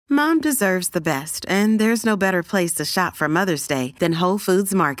Mom deserves the best, and there's no better place to shop for Mother's Day than Whole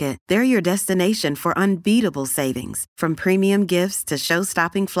Foods Market. They're your destination for unbeatable savings, from premium gifts to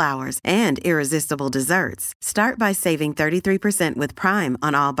show-stopping flowers and irresistible desserts. Start by saving 33% with Prime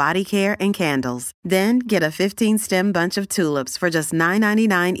on all body care and candles. Then get a 15-stem bunch of tulips for just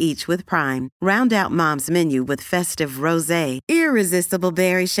 $9.99 each with Prime. Round out Mom's menu with festive rosé, irresistible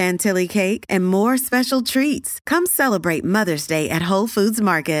berry chantilly cake, and more special treats. Come celebrate Mother's Day at Whole Foods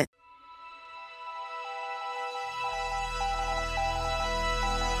Market.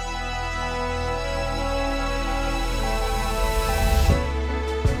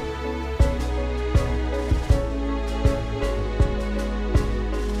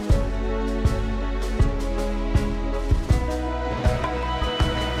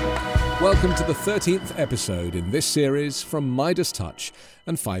 Welcome to the 13th episode in this series from Midas Touch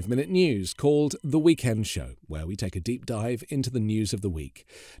and 5-Minute News called The Weekend Show, where we take a deep dive into the news of the week.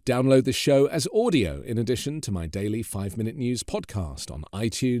 Download this show as audio in addition to my daily 5-Minute News podcast on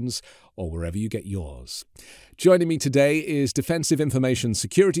iTunes or wherever you get yours. Joining me today is Defensive Information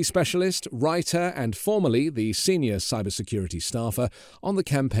Security Specialist, writer and formerly the senior cybersecurity staffer on the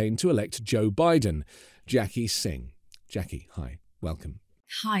campaign to elect Joe Biden, Jackie Singh. Jackie, hi, welcome.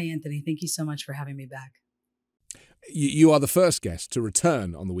 Hi, Anthony. Thank you so much for having me back. You are the first guest to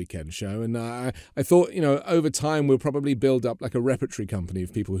return on the weekend show, and I thought, over time we'll probably build up like a repertory company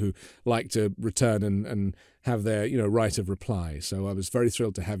of people who like to return and have their, right of reply. So I was very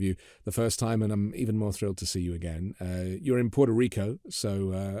thrilled to have you the first time, and I'm even more thrilled to see you again. You're in Puerto Rico,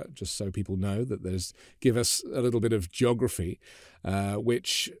 so just so people know that give us a little bit of geography,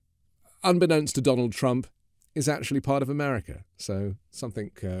 which, unbeknownst to Donald Trump, is actually part of America. So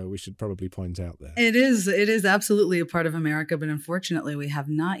something we should probably point out there. It is absolutely a part of America, but unfortunately we have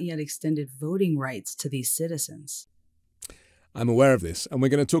not yet extended voting rights to these citizens. I'm aware of this, and we're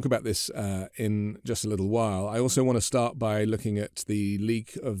going to talk about this in just a little while. I also want to start by looking at the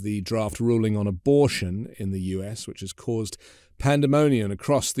leak of the draft ruling on abortion in the US, which has caused pandemonium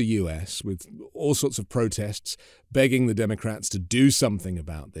across the US with all sorts of protests begging the Democrats to do something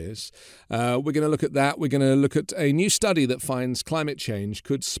about this. We're going to look at that. We're going to look at a new study that finds climate change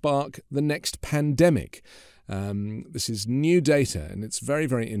could spark the next pandemic. This is new data, and it's very,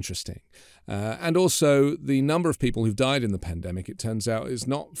 very interesting. And also, the number of people who've died in the pandemic, it turns out, is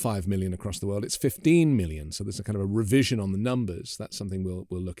not 5 million across the world. It's 15 million. So there's a kind of a revision on the numbers. That's something we'll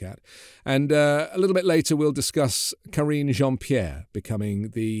look at. And a little bit later, we'll discuss Karine Jean-Pierre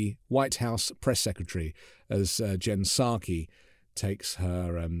becoming the White House press secretary as Jen Psaki takes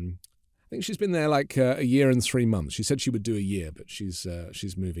her... I think she's been there like a year and 3 months. She said she would do a year, but she's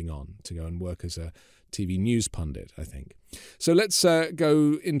moving on to go and work as a TV news pundit, I think. So let's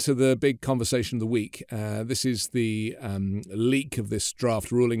go into the big conversation of the week. This is the leak of this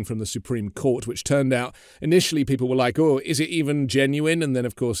draft ruling from the Supreme Court, which turned out initially people were like, oh, is it even genuine? And then,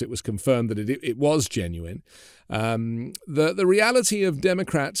 of course, it was confirmed that it was genuine. The reality of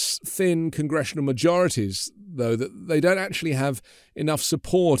Democrats' thin congressional majorities, though, that they don't actually have enough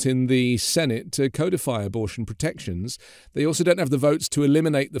support in the Senate to codify abortion protections. They also don't have the votes to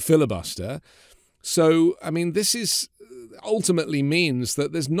eliminate the filibuster. So, this is ultimately means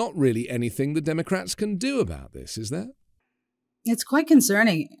that there's not really anything the Democrats can do about this, is there? It's quite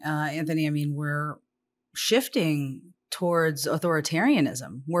concerning, Anthony. We're shifting towards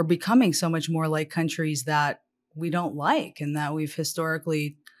authoritarianism. We're becoming so much more like countries that we don't like and that we've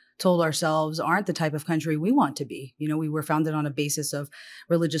historically told ourselves aren't the type of country we want to be. We were founded on a basis of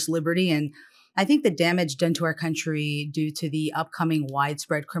religious liberty, and I think the damage done to our country due to the upcoming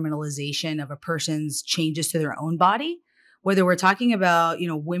widespread criminalization of a person's changes to their own body, whether we're talking about,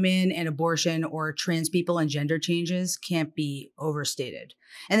 women and abortion or trans people and gender changes, can't be overstated.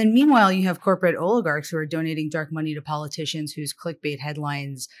 And then meanwhile, you have corporate oligarchs who are donating dark money to politicians whose clickbait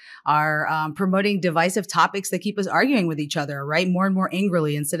headlines are promoting divisive topics that keep us arguing with each other, right? More and more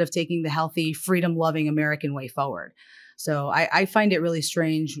angrily instead of taking the healthy, freedom-loving American way forward. So I find it really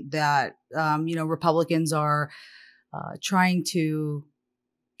strange that, Republicans are trying to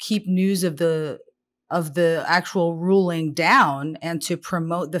keep news of the actual ruling down and to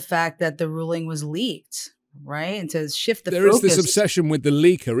promote the fact that the ruling was leaked, right? And to shift the focus. There is this obsession with the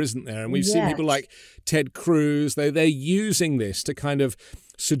leaker, isn't there? And we've seen people like Ted Cruz. They're using this to kind of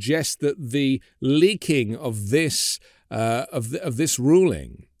suggest that the leaking of this this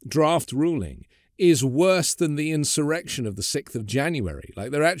ruling, draft ruling, is worse than the insurrection of the 6th of January. Like,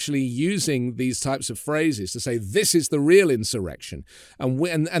 they're actually using these types of phrases to say this is the real insurrection.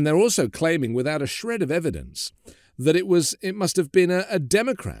 And they're also claiming without a shred of evidence that it must have been a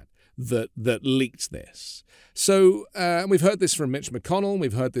Democrat that leaked this. So we've heard this from Mitch McConnell.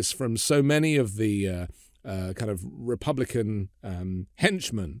 We've heard this from so many of the kind of Republican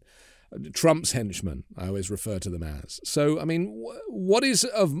henchmen, Trump's henchmen, I always refer to them as. So, I mean, what is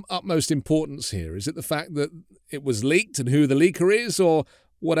of utmost importance here? Is it the fact that it was leaked and who the leaker is, or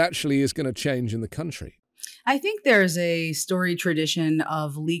what actually is going to change in the country? I think there's a storied tradition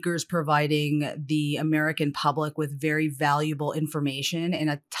of leakers providing the American public with very valuable information in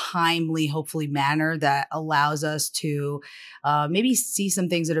a timely, hopefully, manner that allows us to maybe see some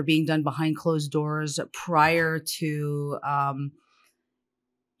things that are being done behind closed doors prior to a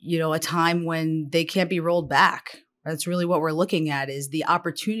time when they can't be rolled back. That's really what we're looking at, is the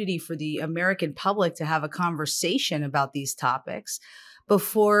opportunity for the American public to have a conversation about these topics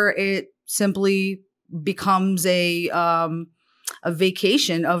before it simply becomes a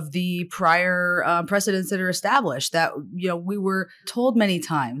vacation of the prior precedents that are established. That, we were told many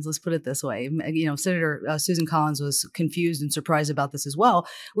times, let's put it this way, Senator Susan Collins was confused and surprised about this as well.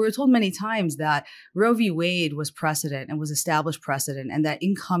 We were told many times that Roe v. Wade was precedent and was established precedent, and that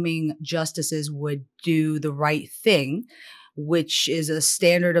incoming justices would do the right thing, which is a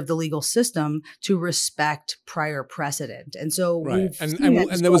standard of the legal system, to respect prior precedent. And so right.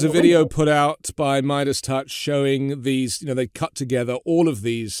 And there was a video put out by Midas Touch showing these, they cut together all of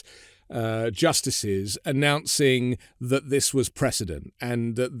these justices announcing that this was precedent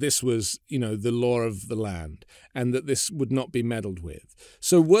and that this was, the law of the land and that this would not be meddled with.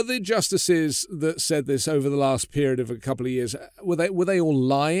 So were the justices that said this over the last period of a couple of years, were they all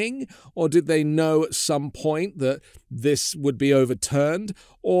lying, or did they know at some point that this would be overturned?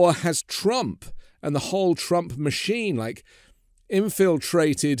 Or has Trump and the whole Trump machine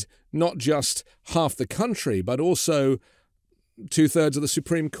infiltrated not just half the country, but also 2/3 of the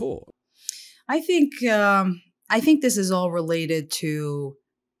Supreme Court? I think this is all related to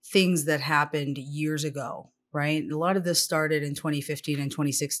things that happened years ago, right? A lot of this started in 2015 and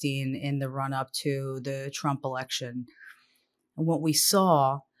 2016 in the run-up to the Trump election. And what we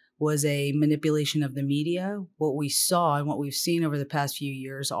saw was a manipulation of the media. What we saw and what we've seen over the past few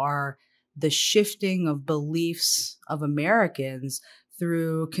years are the shifting of beliefs of Americans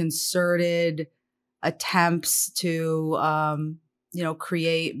through concerted attempts to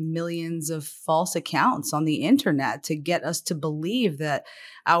create millions of false accounts on the internet to get us to believe that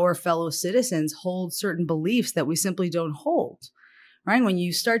our fellow citizens hold certain beliefs that we simply don't hold. Right? When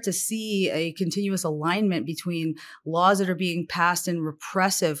you start to see a continuous alignment between laws that are being passed in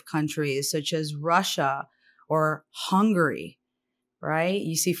repressive countries such as Russia or Hungary, right?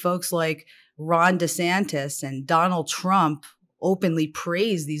 You see folks like Ron DeSantis and Donald Trump openly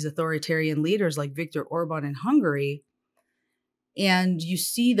praise these authoritarian leaders like Viktor Orban in Hungary. And you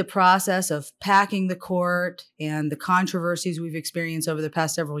see the process of packing the court and the controversies we've experienced over the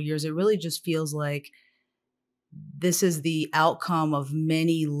past several years. It really just feels like this is the outcome of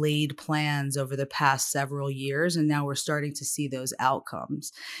many laid plans over the past several years. And now we're starting to see those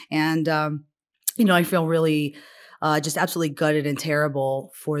outcomes. And, I feel really just absolutely gutted and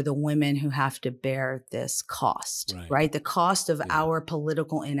terrible for the women who have to bear this cost, right? The cost of our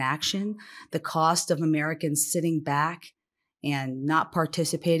political inaction, the cost of Americans sitting back and not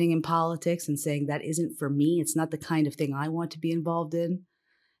participating in politics and saying that isn't for me, it's not the kind of thing I want to be involved in,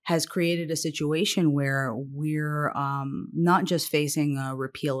 has created a situation where we're not just facing a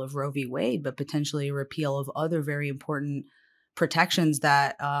repeal of Roe v. Wade, but potentially a repeal of other very important protections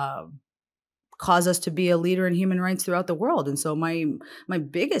that cause us to be a leader in human rights throughout the world. And so my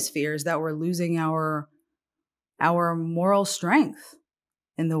biggest fear is that we're losing our moral strength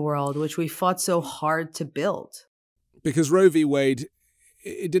in the world, which we fought so hard to build. Because Roe v. Wade,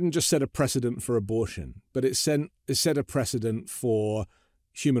 it didn't just set a precedent for abortion, but it set a precedent for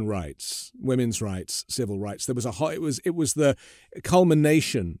human rights, women's rights, civil rights. There was it was the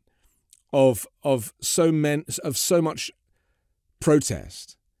culmination of so much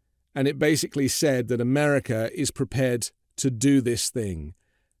protest, and it basically said that America is prepared to do this thing,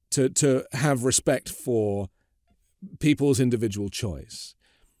 to have respect for people's individual choice.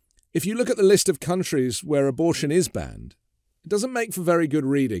 If you look at the list of countries where abortion is banned, it doesn't make for very good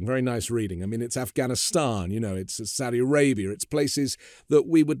reading, very nice reading. I mean, it's Afghanistan, it's Saudi Arabia, it's places that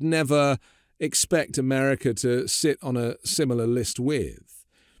we would never expect America to sit on a similar list with.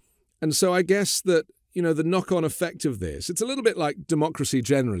 And so I guess that, the knock-on effect of this, it's a little bit like democracy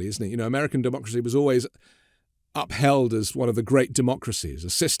generally, isn't it? American democracy was always upheld as one of the great democracies, a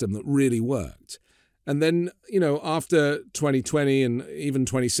system that really worked. And then, after 2020 and even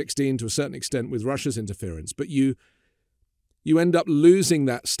 2016 to a certain extent with Russia's interference, but you end up losing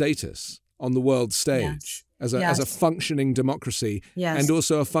that status on the world Yes. stage as a functioning democracy Yes. and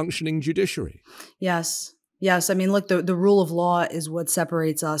also a functioning judiciary. Yes. Yes. I mean, look, the rule of law is what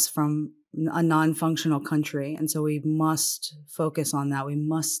separates us from a non-functional country. And so we must focus on that. We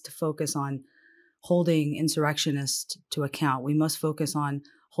must focus on holding insurrectionists to account. We must focus on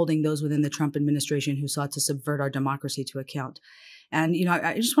holding those within the Trump administration who sought to subvert our democracy to account. And,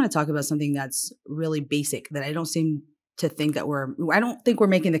 I just want to talk about something that's really basic that I don't seem to think that I don't think we're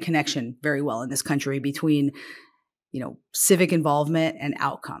making the connection very well in this country between, civic involvement and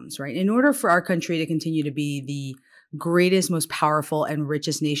outcomes, right? In order for our country to continue to be the greatest, most powerful, and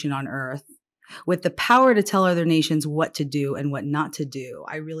richest nation on earth, with the power to tell other nations what to do and what not to do,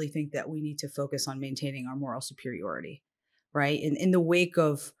 I really think that we need to focus on maintaining our moral superiority, right? In the wake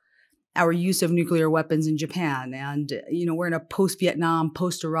of our use of nuclear weapons in Japan, and we're in a post-Vietnam,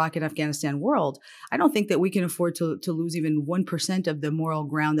 post-Iraq and Afghanistan world, I don't think that we can afford to lose even 1% of the moral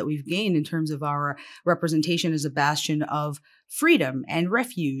ground that we've gained in terms of our representation as a bastion of freedom and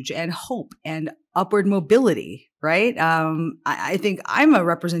refuge and hope and upward mobility, right? I think I'm a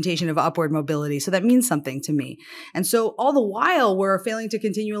representation of upward mobility, so that means something to me. And so all the while, we're failing to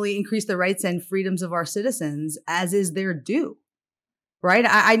continually increase the rights and freedoms of our citizens, as is their due. Right?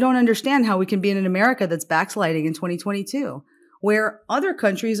 I don't understand how we can be in an America that's backsliding in 2022, where other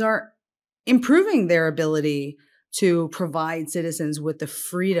countries are improving their ability to provide citizens with the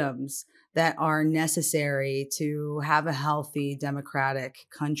freedoms that are necessary to have a healthy, democratic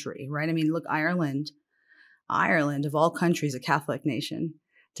country, right? I mean, look, Ireland, of all countries, a Catholic nation,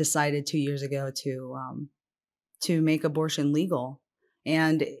 decided 2 years ago to make abortion legal.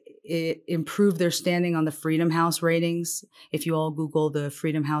 And it improved their standing on the Freedom House ratings. If you all Google the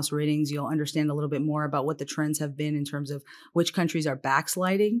Freedom House ratings, you'll understand a little bit more about what the trends have been in terms of which countries are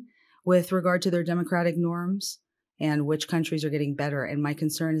backsliding with regard to their democratic norms and which countries are getting better. And my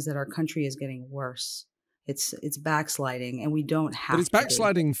concern is that our country is getting worse. It's backsliding, and we don't have to. But it's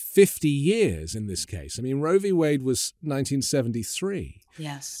backsliding 50 years in this case. I mean, Roe v. Wade was 1973.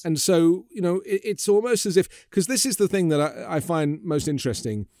 Yes. And so, it's almost as if, because this is the thing that I find most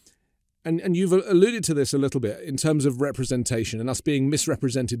interesting, and you've alluded to this a little bit in terms of representation and us being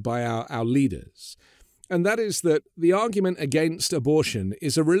misrepresented by our leaders. And that is that the argument against abortion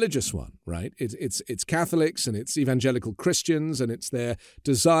is a religious one, right? It's Catholics and it's evangelical Christians, and it's their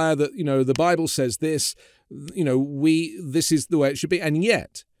desire that, the Bible says this, this is the way it should be. And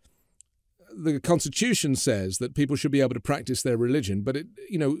yet the Constitution says that people should be able to practice their religion, but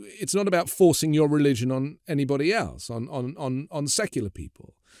it's not about forcing your religion on anybody else, on secular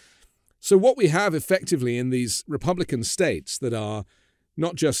people. So what we have effectively in these Republican states that are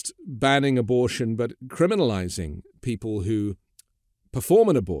not just banning abortion, but criminalizing people who perform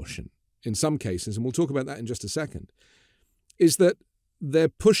an abortion in some cases, and we'll talk about that in just a second, is that they're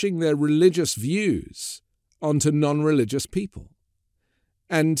pushing their religious views onto non-religious people.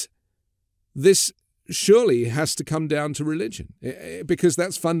 And this surely has to come down to religion, because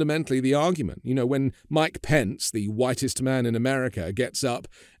that's fundamentally the argument. When Mike Pence, the whitest man in America, gets up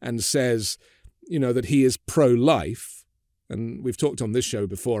and says, that he is pro-life, and we've talked on this show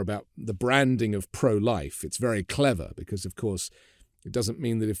before about the branding of pro-life. It's very clever because, of course, it doesn't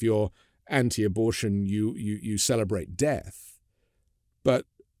mean that if you're anti-abortion, you celebrate death, but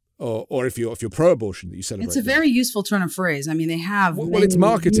or if you're pro-abortion, that you celebrate. It's a very useful turn of phrase. I mean, they have it's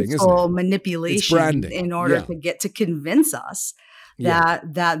marketing, isn't it? Manipulation, it's branding. In order to convince us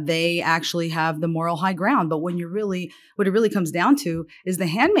that they actually have the moral high ground. But what it really comes down to is the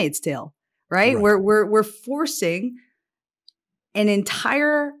Handmaid's Tale, right? We're forcing an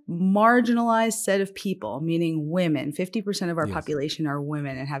entire marginalized set of people, meaning women. 50% of our population are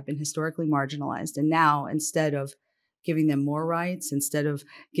women and have been historically marginalized. And now, instead of giving them more rights, instead of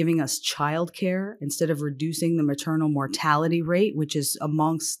giving us childcare, instead of reducing the maternal mortality rate, which is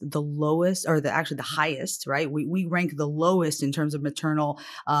amongst the lowest, or actually the highest, right? We rank the lowest in terms of maternal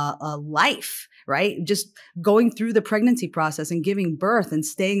life, right? Just going through the pregnancy process and giving birth and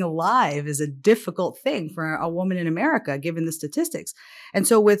staying alive is a difficult thing for a woman in America, given the statistics. And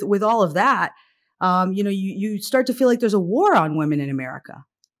so with all of that, you start to feel like there's a war on women in America,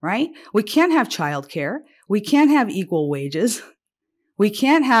 right? We can't have childcare. We can't have equal wages. We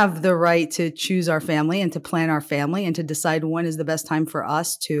can't have the right to choose our family and to plan our family and to decide when is the best time for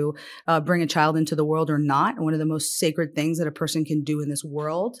us to bring a child into the world or not. One of the most sacred things that a person can do in this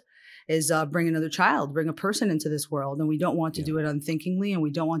world is bring another child, bring a person into this world. And we don't want to do it unthinkingly, and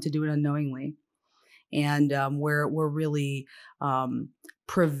we don't want to do it unknowingly. And we're really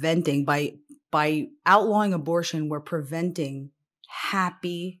preventing, by outlawing abortion, we're preventing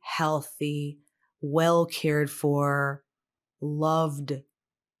happy, healthy, well cared for, loved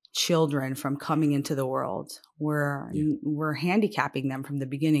children from coming into the world. We're handicapping them from the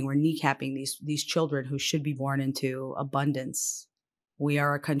beginning. We're kneecapping these children who should be born into abundance. We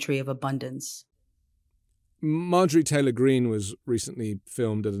are a country of abundance. Marjorie Taylor Greene was recently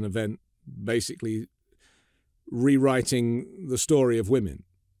filmed at an event basically rewriting the story of women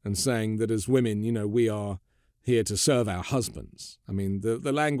and saying that as women, we are here to serve our husbands. I mean,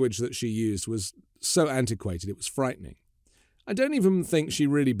 the language that she used was so antiquated, it was frightening. I don't even think she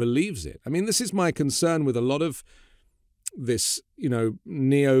really believes it. I mean, this is my concern with a lot of this,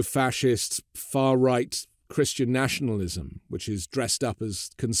 neo-fascist, far-right Christian nationalism, which is dressed up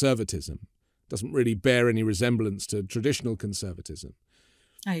as conservatism. Doesn't really bear any resemblance to traditional conservatism.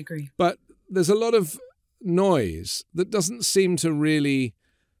 I agree. But there's a lot of noise that doesn't seem to really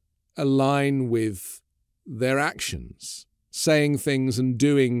align with their actions, saying things and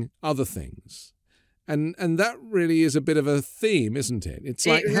doing other things. And that really is a bit of a theme, isn't it? It's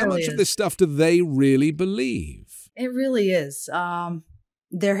like, how much of this stuff do they really believe? It really is.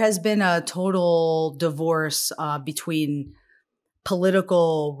 There has been a total divorce between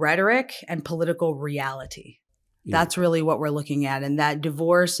political rhetoric and political reality. Yeah. That's really what we're looking at. And that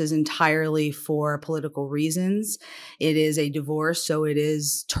divorce is entirely for political reasons. It is a divorce, so it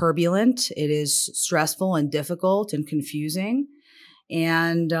is turbulent. It is stressful and difficult and confusing.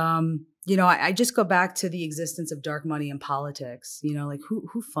 And, I just go back to the existence of dark money in politics. Like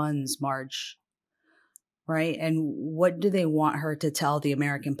who funds Marge? Right? And what do they want her to tell the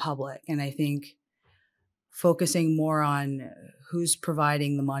American public? And I think focusing more on who's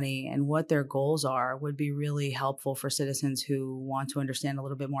providing the money and what their goals are would be really helpful for citizens who want to understand a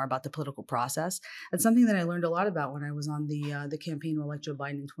little bit more about the political process. That's something that I learned a lot about when I was on the campaign to elect Joe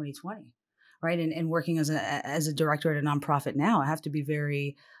Biden in 2020, right? And working as a director at a nonprofit now, I have to be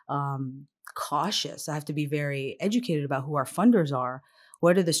very cautious. I have to be very educated about who our funders are.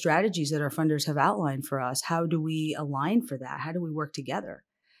 What are the strategies that our funders have outlined for us? How do we align for that? How do we work together?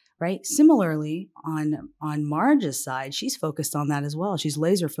 Right. Similarly, on Marge's side, she's focused on that as well. She's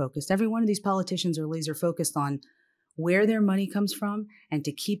laser focused. Every one of these politicians are laser focused on where their money comes from and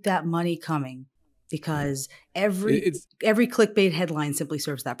to keep that money coming, because every clickbait headline simply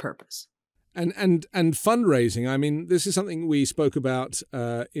serves that purpose. And fundraising. I mean, this is something we spoke about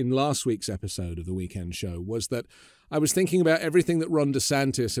in last week's episode of the Weekend Show, was that I was thinking about everything that Ron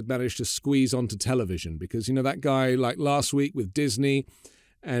DeSantis had managed to squeeze onto television, because, that guy, like last week with Disney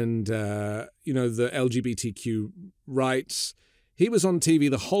and, the LGBTQ rights, he was on TV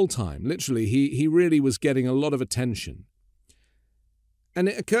the whole time. Literally, he really was getting a lot of attention. And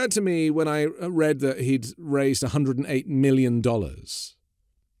it occurred to me when I read that he'd raised $108 million,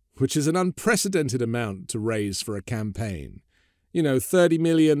 which is an unprecedented amount to raise for a campaign. 30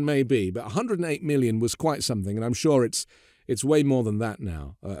 million maybe, but 108 million was quite something, and I'm sure it's way more than that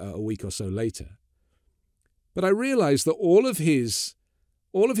now, a week or so later. But I realized that all of his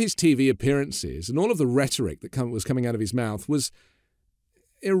TV appearances and all of the rhetoric that was coming out of his mouth was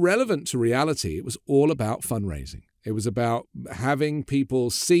irrelevant to reality. It was all about fundraising. It was about having people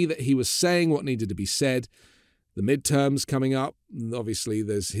see that he was saying what needed to be said. The midterms coming up, obviously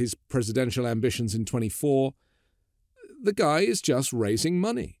there's his presidential ambitions in 2024. The guy is just raising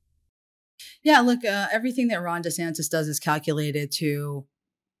money. Yeah, look, everything that Ron DeSantis does is calculated to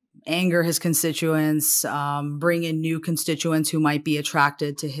anger his constituents, bring in new constituents who might be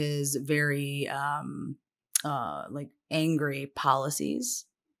attracted to his very angry policies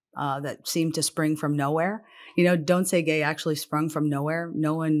that seem to spring from nowhere. Don't Say Gay actually sprung from nowhere.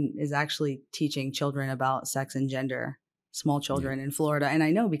 No one is actually teaching children about sex and gender, small children in Florida. And I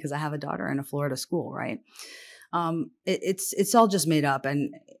know because I have a daughter in a Florida school, right? It's all just made up,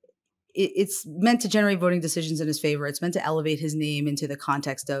 and it's meant to generate voting decisions in his favor. It's meant to elevate his name into the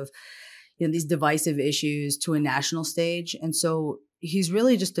context of these divisive issues to a national stage. And so he's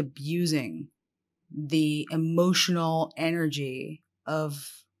really just abusing the emotional energy of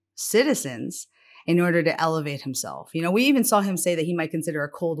citizens in order to elevate himself. We even saw him say that he might consider a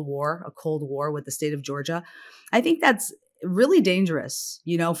Cold War with the state of Georgia. I think that's really dangerous,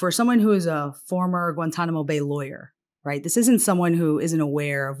 for someone who is a former Guantanamo Bay lawyer, right? This isn't someone who isn't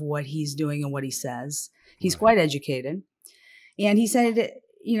aware of what he's doing and what he says. He's quite educated. And he said,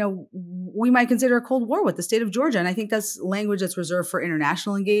 we might consider a Cold War with the state of Georgia. And I think that's language that's reserved for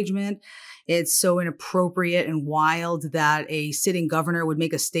international engagement. It's so inappropriate and wild that a sitting governor would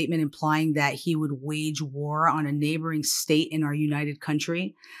make a statement implying that he would wage war on a neighboring state in our united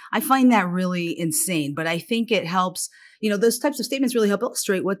country. I find that really insane, but I think it helps, those types of statements really help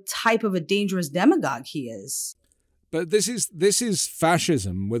illustrate what type of a dangerous demagogue he is. But this is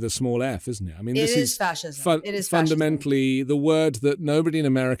fascism with a small f, isn't it? I mean, this is fascism. It is fundamentally the word that nobody in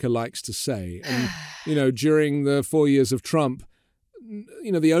America likes to say. And, during the 4 years of Trump,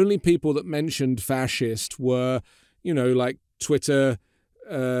 the only people that mentioned fascist were, like Twitter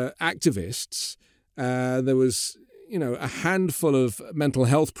activists. There was, a handful of mental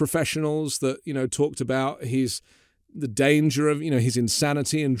health professionals that, talked about the danger of, his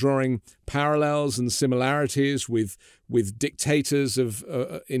insanity and drawing parallels and similarities with dictators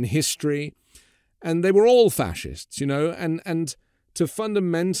in history. And they were all fascists, and to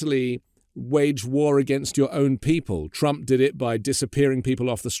fundamentally wage war against your own people. Trump did it by disappearing people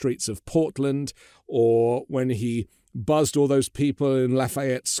off the streets of Portland, or when he buzzed all those people in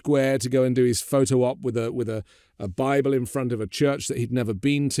Lafayette Square to go and do his photo op with a Bible in front of a church that he'd never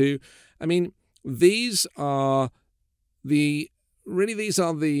been to. I mean, these are the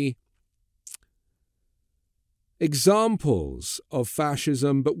examples of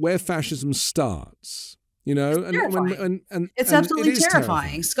fascism, but where fascism starts. It's absolutely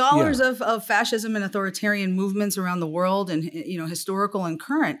terrifying. Scholars of fascism and authoritarian movements around the world, and historical and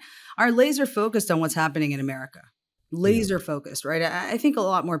current, are laser focused on what's happening in America. Laser focused, right? I think a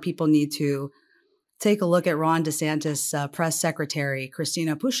lot more people need to take a look at Ron DeSantis' press secretary,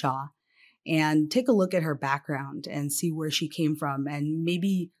 Christina Pushaw, and take a look at her background and see where she came from, and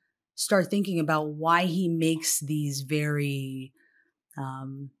maybe start thinking about why he makes these very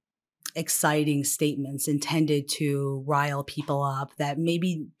exciting statements intended to rile people up that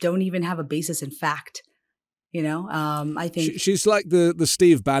maybe don't even have a basis in fact. I think she's like the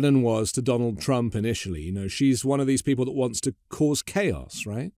Steve Bannon was to Donald Trump initially. She's one of these people that wants to cause chaos,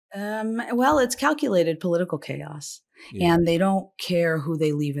 right? Well, it's calculated political chaos. Yeah. And they don't care who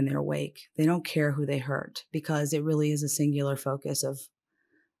they leave in their wake. They don't care who they hurt, because it really is a singular focus of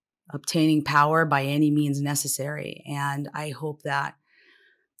obtaining power by any means necessary. And I hope that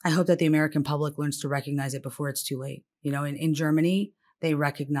the American public learns to recognize it before it's too late. In Germany, they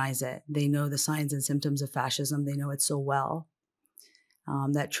recognize it. They know the signs and symptoms of fascism. They know it so well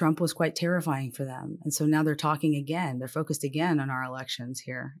that Trump was quite terrifying for them. And so now they're talking again. They're focused again on our elections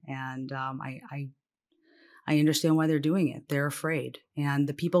here. And I understand why they're doing it. They're afraid. And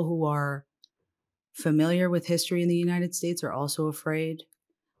the people who are familiar with history in the United States are also afraid.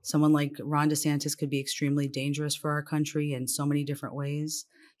 Someone like Ron DeSantis could be extremely dangerous for our country in so many different ways.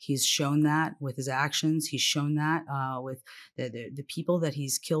 He's shown that with his actions. He's shown that with the people that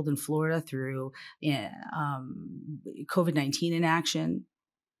he's killed in Florida through COVID-19 inaction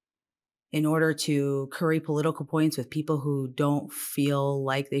in order to curry political points with people who don't feel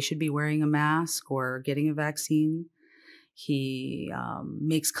like they should be wearing a mask or getting a vaccine. He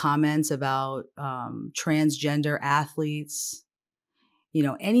makes comments about transgender athletes.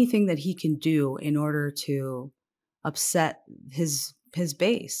 Anything that he can do in order to upset his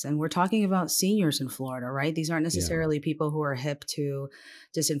base. And we're talking about seniors in Florida, right? These aren't necessarily people who are hip to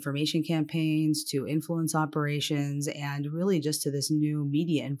disinformation campaigns, to influence operations, and really just to this new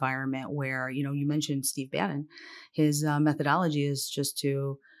media environment where, you mentioned Steve Bannon. His methodology is just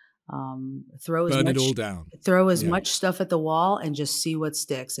to throw as much stuff at the wall and just see what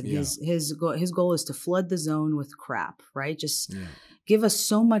sticks. And his goal is to flood the zone with crap, right? Just give us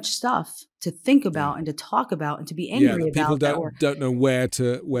so much stuff to think about and to talk about and to be angry about. People don't know where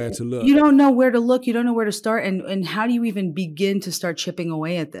to look. You don't know where to look. You don't know where to start. And how do you even begin to start chipping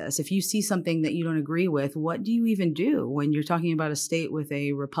away at this? If you see something that you don't agree with, what do you even do when you're talking about a state with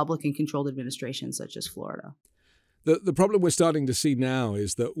a Republican-controlled administration such as Florida? The problem we're starting to see now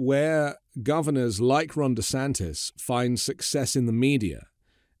is that where governors like Ron DeSantis find success in the media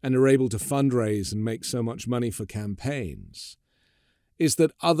and are able to fundraise and make so much money for campaigns, is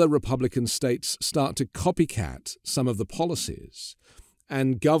that other Republican states start to copycat some of the policies,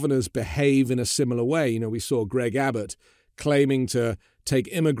 and governors behave in a similar way. We saw Greg Abbott claiming to take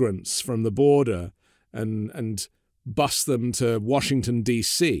immigrants from the border and bus them to Washington,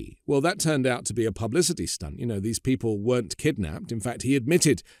 D.C. Well, that turned out to be a publicity stunt. These people weren't kidnapped. In fact, he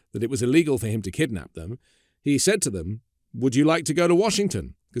admitted that it was illegal for him to kidnap them. He said to them, "Would you like to go to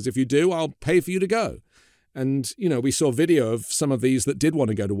Washington? Because if you do, I'll pay for you to go." And, we saw video of some of these that did want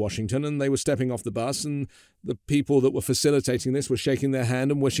to go to Washington, and they were stepping off the bus, and the people that were facilitating this were shaking their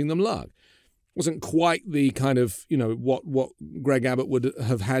hand and wishing them luck. It wasn't quite the kind of, what Greg Abbott would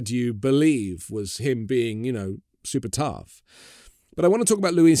have had you believe was him being, super tough. But I want to talk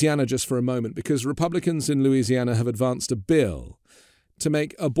about Louisiana just for a moment, because Republicans in Louisiana have advanced a bill to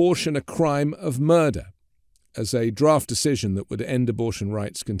make abortion a crime of murder, as a draft decision that would end abortion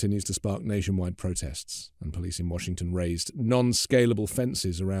rights continues to spark nationwide protests, and police in Washington raised non-scalable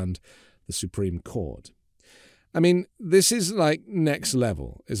fences around the Supreme Court. I mean, this is like next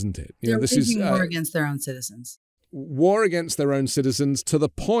level, isn't it? They're This is waging war against their own citizens. War against their own citizens, to the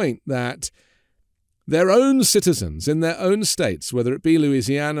point that their own citizens in their own states, whether it be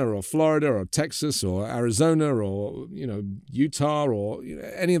Louisiana or Florida or Texas or Arizona or Utah or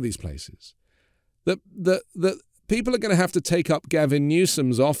any of these places, that people are going to have to take up Gavin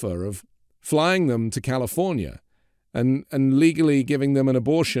Newsom's offer of flying them to California and legally giving them an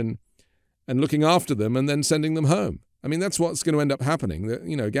abortion and looking after them and then sending them home. I mean, that's what's going to end up happening.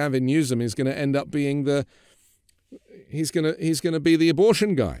 That Gavin Newsom is going to end up being he's going to be the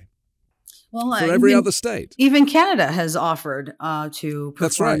abortion guy. Well, for every other state. Even Canada has offered to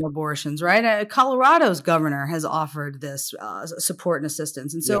perform abortions, right? Colorado's governor has offered this support and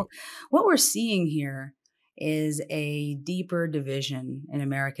assistance. And so what we're seeing here is a deeper division in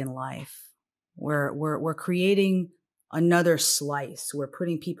American life. We're creating another slice. We're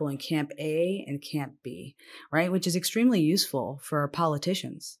putting people in Camp A and Camp B, right? Which is extremely useful for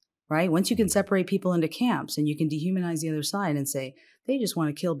politicians, right? Once you can separate people into camps and you can dehumanize the other side and say, they just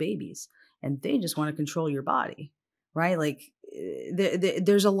want to kill babies and they just want to control your body, right? Like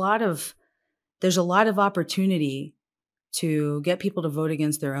there's a lot of opportunity to get people to vote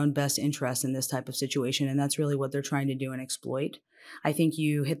against their own best interests in this type of situation. And that's really what they're trying to do and exploit. I think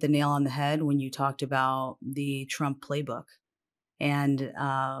you hit the nail on the head when you talked about the Trump playbook and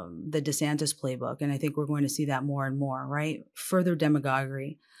the DeSantis playbook. And I think we're going to see that more and more, right? Further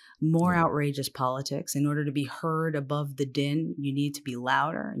demagoguery, more outrageous politics. In order to be heard above the din, you need to be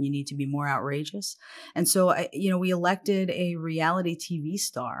louder and you need to be more outrageous. And so, we elected a reality TV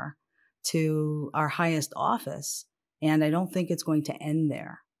star to our highest office. And I don't think it's going to end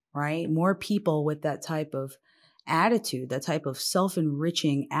there, right? More people with that type of attitude, that type of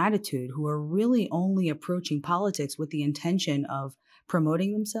self-enriching attitude, who are really only approaching politics with the intention of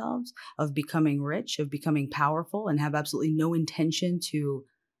promoting themselves, of becoming rich, of becoming powerful, and have absolutely no intention to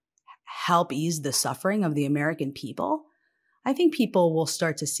help ease the suffering of the American people. I think people will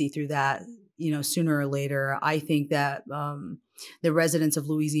start to see through that, sooner or later. I think that the residents of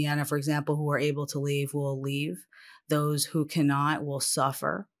Louisiana, for example, who are able to leave will leave. Those who cannot will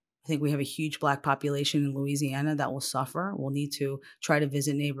suffer. I think we have a huge Black population in Louisiana that will suffer, will need to try to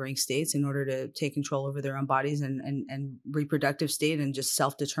visit neighboring states in order to take control over their own bodies and reproductive state and just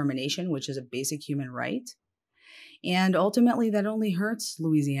self-determination, which is a basic human right. And ultimately, that only hurts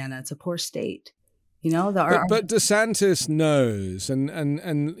Louisiana. It's a poor state. But DeSantis knows,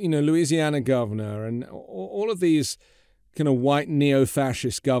 and Louisiana governor and all of these kind of white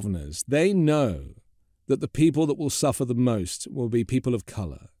neo-fascist governors, they know that the people that will suffer the most will be people of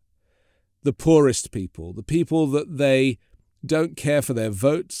color, the poorest people, the people that they don't care for their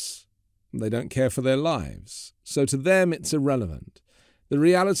votes, they don't care for their lives. So to them, it's irrelevant. The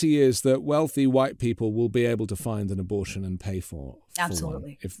reality is that wealthy white people will be able to find an abortion and pay for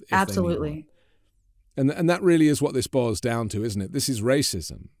absolutely, one if absolutely. They need one. And that really is what this boils down to, isn't it? This is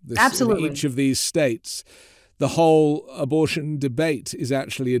racism. Absolutely. In each of these states, the whole abortion debate is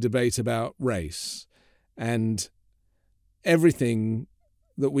actually a debate about race. And everything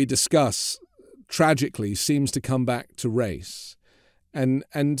that we discuss tragically seems to come back to race. And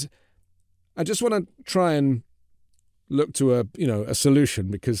I just want to try and look to a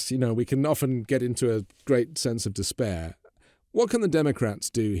solution, because we can often get into a great sense of despair. What can the Democrats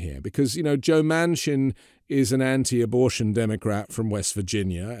do here? Because Joe Manchin is an anti-abortion Democrat from West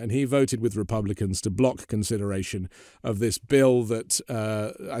Virginia, and he voted with Republicans to block consideration of this bill that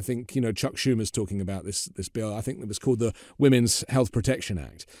I think Chuck Schumer's talking about this bill. I think it was called the Women's Health Protection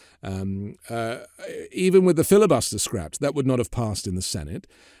Act. Even with the filibuster scrapped, that would not have passed in the Senate.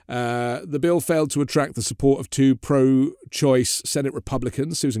 The bill failed to attract the support of two pro-choice Senate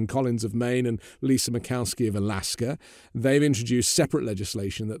Republicans, Susan Collins of Maine and Lisa Murkowski of Alaska. They've introduced separate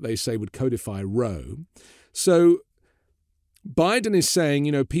legislation that they say would codify Roe. So Biden is saying,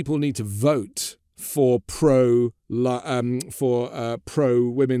 people need to vote for pro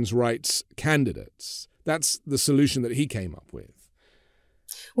women's rights candidates. That's the solution that he came up with.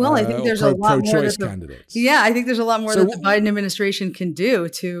 Well, I think there's a lot more that candidates. I think there's a lot more that the Biden administration can do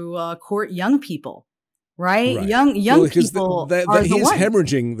to court young people, right? Young people are the ones. He's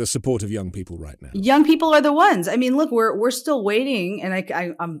hemorrhaging the support of young people right now. Young people are the ones. I mean, look, we're still waiting, and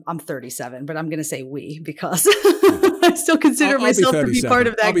I'm 37, but I'm going to say we, because I still consider myself to be part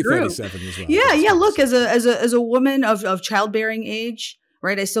of that group. I'll be 37 as well. Yeah. Look, as a woman of childbearing age,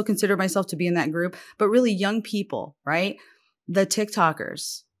 right? I still consider myself to be in that group, but really young people, right? The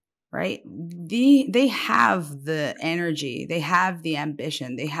TikTokers, right? They have the energy, they have the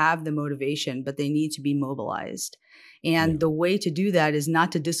ambition, they have the motivation, but they need to be mobilized. And the way to do that is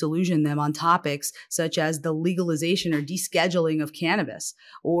not to disillusion them on topics such as the legalization or descheduling of cannabis,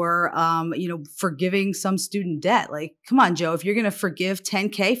 or forgiving some student debt. Like, come on, Joe, if you're going to forgive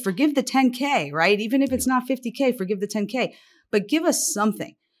 10K, forgive the 10K, right? Even if it's not 50K, forgive the 10K, but give us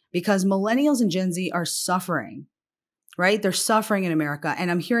something, because millennials and Gen Z are suffering. Right? They're suffering in America.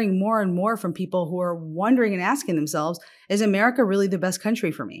 And I'm hearing more and more from people who are wondering and asking themselves, is America really the best country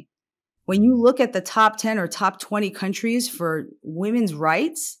for me? When you look at the top 10 or top 20 countries for women's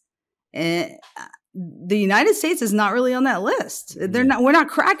rights, the United States is not really on that list. We're not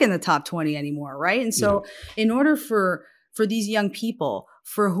cracking the top 20 anymore, right? And so in order for these young people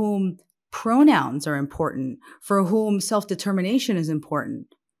for whom pronouns are important, for whom self-determination is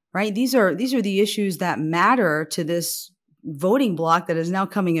important, right? These are the issues that matter to this voting bloc that is now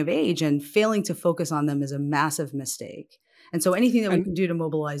coming of age, and failing to focus on them is a massive mistake. And so anything that we can do to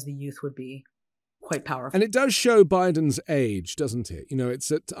mobilize the youth would be quite powerful. And it does show Biden's age, doesn't it?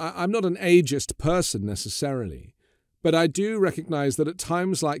 I'm not an ageist person necessarily, but I do recognize that at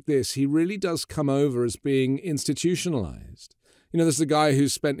times like this, he really does come over as being institutionalized. This is a guy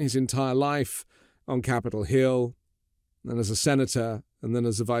who's spent his entire life on Capitol Hill, and as a senator, and then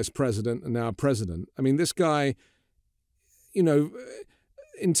as a vice president, and now a president. I mean, this guy,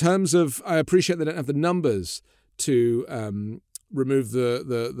 in terms of, I appreciate they don't have the numbers to remove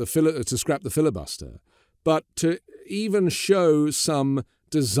to scrap the filibuster, but to even show some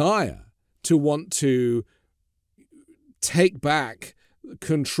desire to want to take back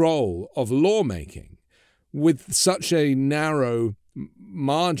control of lawmaking with such a narrow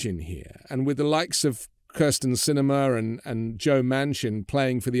margin here, and with the likes of Kirsten Sinema and Joe Manchin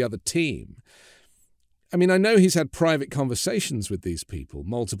playing for the other team. I mean, I know he's had private conversations with these people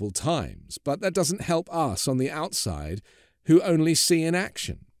multiple times, but that doesn't help us on the outside who only see in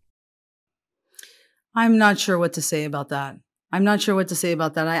action. I'm not sure what to say about that.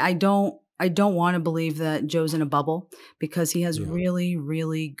 I don't want to believe that Joe's in a bubble, because he has really,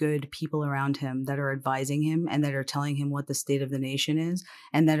 really good people around him that are advising him and that are telling him what the state of the nation is,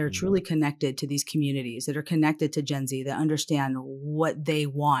 and that are truly connected to these communities, that are connected to Gen Z, that understand what they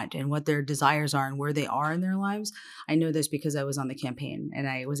want and what their desires are and where they are in their lives. I know this because I was on the campaign and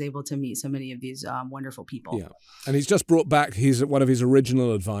I was able to meet so many of these wonderful people. Yeah. And he's just brought back one of his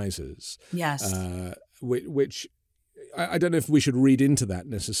original advisors. Yes. Which I don't know if we should read into that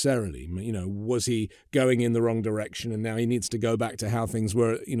necessarily. Was he going in the wrong direction and now he needs to go back to how things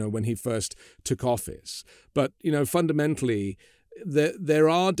were, when he first took office? But, fundamentally, there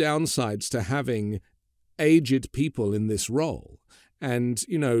are downsides to having aged people in this role. And,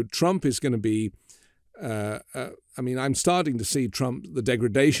 Trump is going to be, I'm starting to see the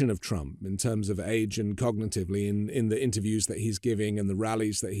degradation of Trump in terms of age and cognitively in the interviews that he's giving and the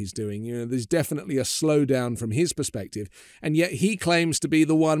rallies that he's doing. There's definitely a slowdown from his perspective. And yet he claims to be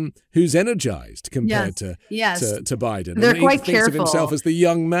the one who's energized compared to Biden. They're quite he careful. Thinks of himself as the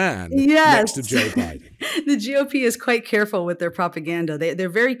young man next to Joe Biden. The GOP is quite careful with their propaganda. They're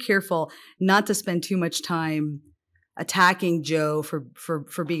very careful not to spend too much time attacking Joe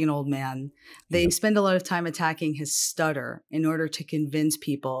for being an old man. They spend a lot of time attacking his stutter in order to convince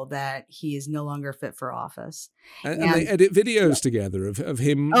people that he is no longer fit for office. And they edit videos together of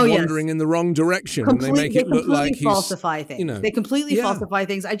him wandering in the wrong direction. And they make it look like he's... falsify things. They completely falsify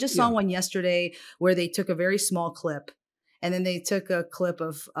things. I just saw one yesterday where they took a very small clip, and then they took a clip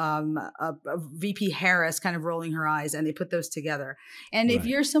of VP Harris kind of rolling her eyes, and they put those together. And if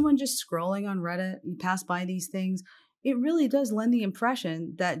you're someone just scrolling on Reddit, you pass by these things, it really does lend the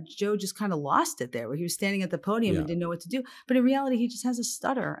impression that Joe just kind of lost it there, where he was standing at the podium and didn't know what to do. But in reality, he just has a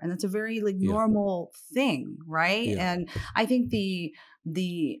stutter, and that's a very normal thing, right? Yeah. And I think the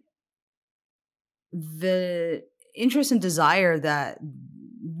interest and desire that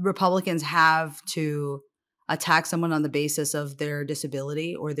Republicans have to attack someone on the basis of their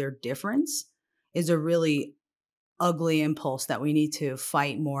disability or their difference is a really ugly impulse that we need to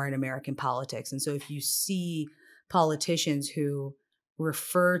fight more in American politics. And so if you see politicians who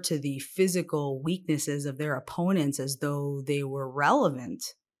refer to the physical weaknesses of their opponents as though they were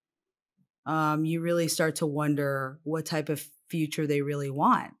relevant, you really start to wonder what type of future they really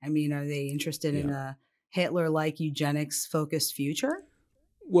want. I mean, are they interested in a Hitler-like eugenics-focused future?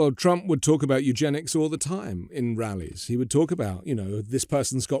 Well, Trump would talk about eugenics all the time in rallies. He would talk about, this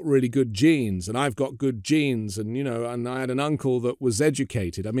person's got really good genes and I've got good genes, and, and I had an uncle that was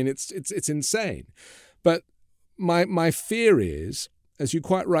educated. I mean, it's insane. But my fear is, as you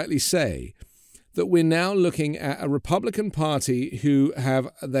quite rightly say, that we're now looking at a Republican Party who have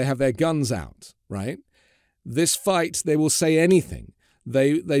their guns out, right? This fight, they will say anything.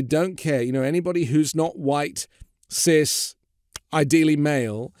 They don't care. Anybody who's not white, cis, ideally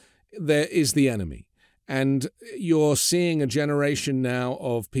male, there is the enemy. And you're seeing a generation now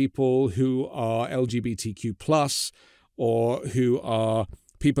of people who are LGBTQ+, or who are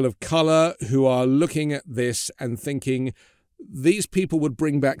people of color, who are looking at this and thinking these people would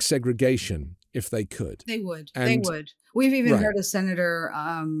bring back segregation if they could. They would. They would. We've even heard a senator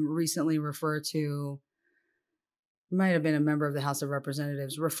recently refer to, might have been a member of the House of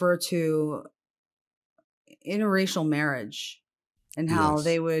Representatives, refer to interracial marriage and how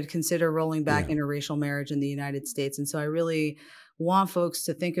they would consider rolling back interracial marriage in the United States. And so I really want folks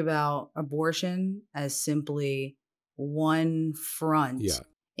to think about abortion as simply one front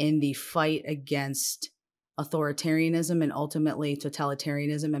in the fight against authoritarianism and ultimately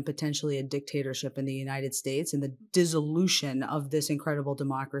totalitarianism and potentially a dictatorship in the United States and the dissolution of this incredible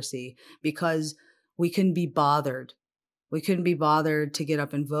democracy, because we couldn't be bothered. We couldn't be bothered to get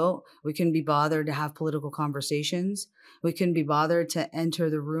up and vote. We couldn't be bothered to have political conversations. We couldn't be bothered to enter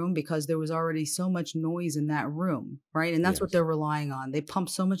the room because there was already so much noise in that room, right? And that's what they're relying on. They pump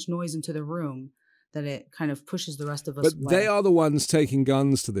so much noise into the room that it kind of pushes the rest of us away. But they are the ones taking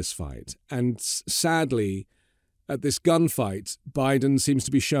guns to this fight. And sadly, at this gunfight, Biden seems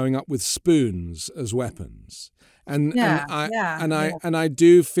to be showing up with spoons as weapons. And I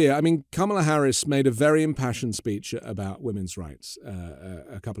do fear. I mean, Kamala Harris made a very impassioned speech about women's rights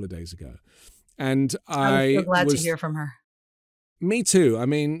a couple of days ago, and I was so glad to hear from her. Me too. I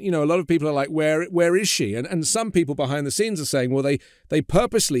mean, a lot of people are like, "Where is she?" And some people behind the scenes are saying, "Well, they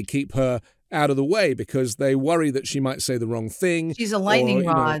purposely keep her out of the way because they worry that she might say the wrong thing." She's a lightning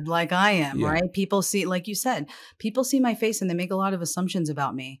rod, like I am, right? People see, like you said, people see my face and they make a lot of assumptions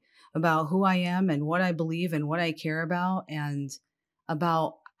about me, about who I am and what I believe and what I care about, and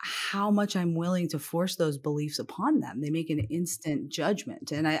about how much I'm willing to force those beliefs upon them. They make an instant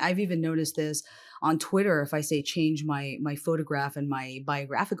judgment. And I've even noticed this on Twitter. If I say change my photograph and my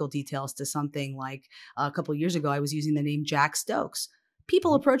biographical details to something like a couple of years ago, I was using the name Jack Stokes.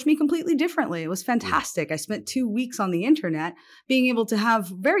 People approach me completely differently. It was fantastic. I spent 2 weeks on the internet being able to have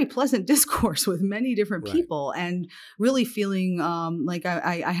very pleasant discourse with many different people and really feeling like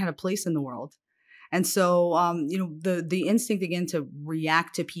I had a place in the world. And so, the instinct again to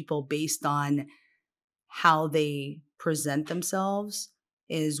react to people based on how they present themselves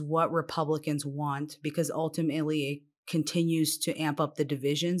is what Republicans want, because ultimately it continues to amp up the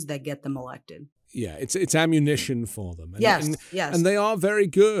divisions that get them elected. Yeah, it's ammunition for them. And, yes. And they are very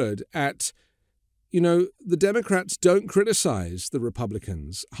good at, the Democrats don't criticize the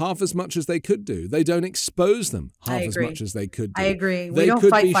Republicans half as much as they could do. They don't expose them half as much as they could do. I agree. We don't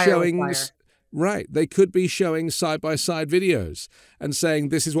fight fire with fire. Right. They could be showing side-by-side videos and saying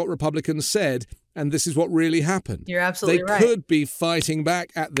this is what Republicans said and this is what really happened. You're absolutely right. They could be fighting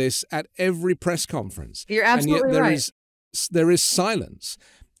back at this at every press conference. You're absolutely right. And yet there is silence.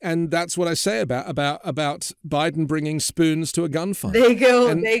 And that's what I say about Biden bringing spoons to a gunfight. They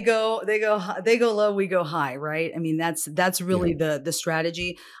go low, we go high, right? I mean, that's really the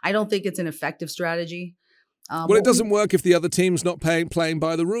strategy. I don't think it's an effective strategy. Well, it doesn't work if the other team's not playing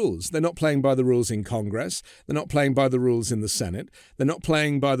by the rules. They're not playing by the rules in Congress. They're not playing by the rules in the Senate. They're not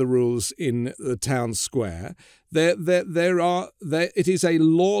playing by the rules in the town square. It is a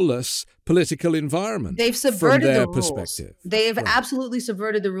lawless political environment. They've subverted from their the rules. Perspective. They have absolutely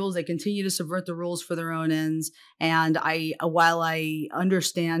subverted the rules. They continue to subvert the rules for their own ends. And while I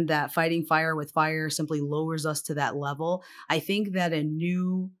understand that fighting fire with fire simply lowers us to that level, I think that a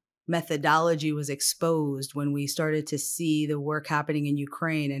new methodology was exposed when we started to see the work happening in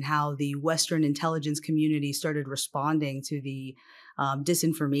Ukraine and how the Western intelligence community started responding to the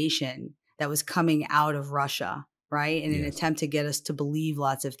disinformation that was coming out of Russia, right? In an attempt to get us to believe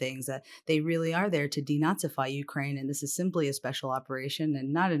lots of things, that they really are there to denazify Ukraine. And this is simply a special operation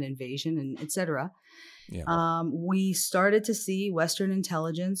and not an invasion, and et cetera. Yeah. We started to see Western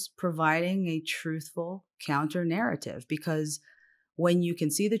intelligence providing a truthful counter narrative, because when you can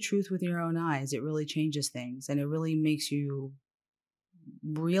see the truth with your own eyes, it really changes things. And it really makes you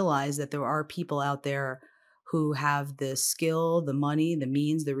realize that there are people out there who have the skill, the money, the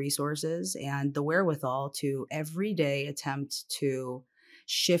means, the resources, and the wherewithal to every day attempt to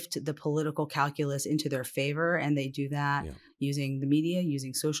shift the political calculus into their favor. And they do that using the media,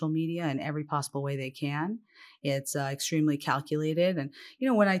 using social media in every possible way they can. It's extremely calculated. And,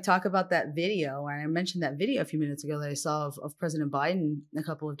 when I talk about that video, and I mentioned that video a few minutes ago that I saw of President Biden a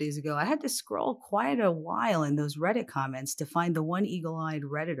couple of days ago, I had to scroll quite a while in those Reddit comments to find the one eagle-eyed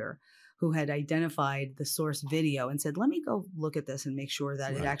Redditor who had identified the source video and said, let me go look at this and make sure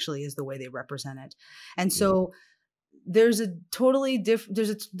that it Right. actually is the way they represent it. And so there's a totally different,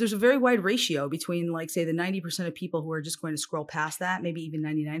 there's a very wide ratio between, like, say, the 90% of people who are just going to scroll past that, maybe even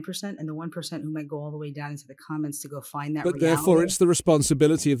 99%, and the 1% who might go all the way down into the comments to go find that But reality. therefore, it's the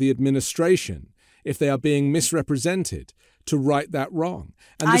responsibility of the administration, if they are being misrepresented, to right that wrong.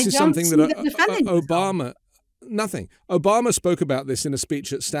 And this is something that Obama... Nothing. Obama spoke about this in a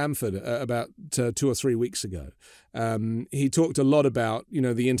speech at Stanford about 2 or 3 weeks ago. He talked a lot about,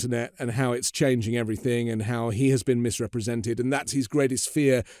 the internet and how it's changing everything and how he has been misrepresented. And that's his greatest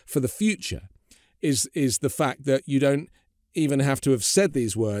fear for the future, is the fact that you don't even have to have said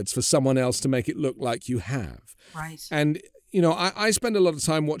these words for someone else to make it look like you have. Right. And I spend a lot of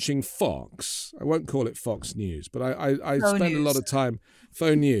time watching Fox. I won't call it Fox News, but I spend a lot of time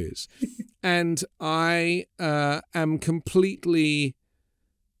phone news. And I am completely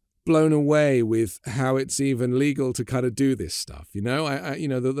blown away with how it's even legal to kind of do this stuff.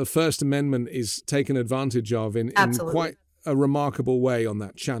 The First Amendment is taken advantage of in quite a remarkable way on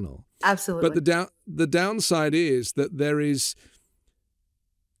that channel. Absolutely. But the downside is that there is,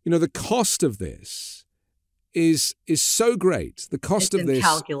 the cost of this is so great. The cost of this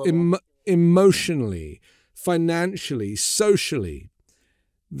emotionally, financially, socially,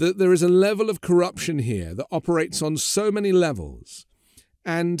 that there is a level of corruption here that operates on so many levels.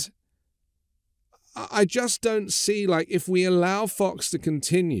 And I just don't see, if we allow Fox to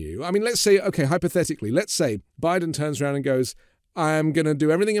continue, let's say, hypothetically, let's say Biden turns around and goes, I am going to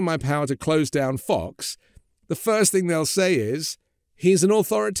do everything in my power to close down Fox. The first thing they'll say is, he's an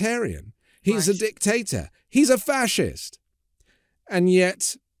authoritarian. He's a dictator. He's a fascist. And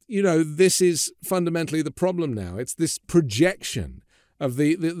yet, this is fundamentally the problem now. It's this projection of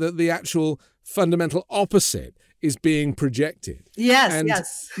the actual fundamental opposite is being projected. Yes, and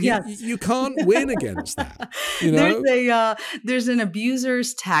yes. You can't win against that. There's an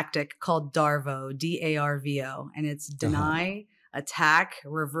abuser's tactic called DARVO, DARVO, and it's deny, attack,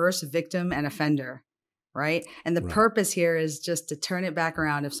 reverse victim, and offender, right? And the purpose here is just to turn it back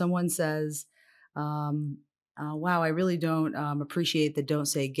around. If someone says, wow, I really don't appreciate the don't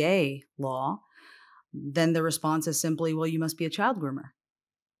say gay law, then the response is simply, well, you must be a child groomer,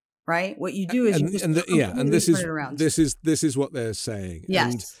 right? What you do is this is what they're saying.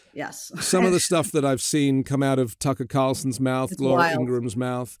 Yes. Some of the stuff that I've seen come out of Tucker Carlson's mouth, Laura Ingram's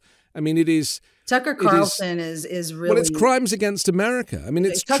mouth, it is... Tucker Carlson is really... Well, it's crimes against America.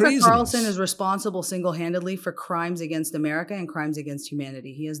 It's Tucker treasonous. Carlson is responsible single-handedly for crimes against America and crimes against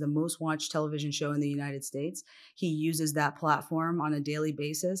humanity. He has the most watched television show in the United States. He uses that platform on a daily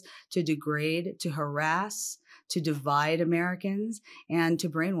basis to degrade, to harass, to divide Americans, and to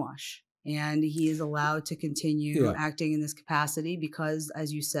brainwash. And he is allowed to continue acting in this capacity because,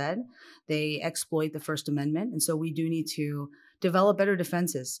 as you said, they exploit the First Amendment. And so we do need to develop better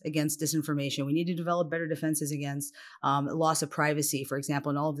defenses against disinformation. We need to develop better defenses against loss of privacy, for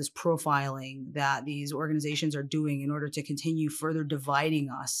example, and all of this profiling that these organizations are doing in order to continue further dividing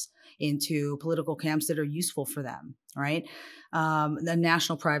us into political camps that are useful for them, right? The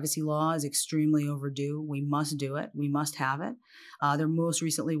national privacy law is extremely overdue. We must do it. We must have it. There most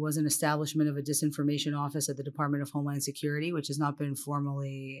recently was an establishment of a disinformation office at the Department of Homeland Security, which has not been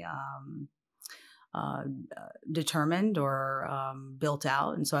formally determined or built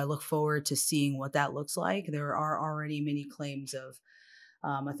out. And so I look forward to seeing what that looks like. There are already many claims of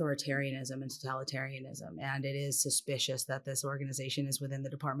authoritarianism and totalitarianism, and it is suspicious that this organization is within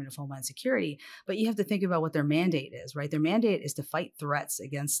the Department of Homeland Security. But you have to think about what their mandate is, right? Their mandate is to fight threats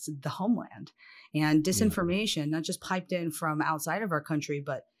against the homeland and disinformation, not just piped in from outside of our country,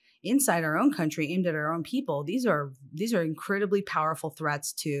 but inside our own country, aimed at our own people. These are incredibly powerful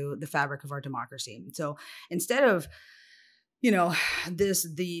threats to the fabric of our democracy. So instead of, the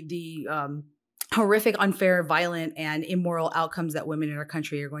horrific, unfair, violent, and immoral outcomes that women in our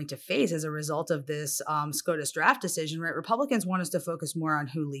country are going to face as a result of this SCOTUS draft decision, right? Republicans want us to focus more on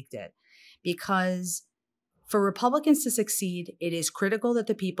who leaked it, because for Republicans to succeed, it is critical that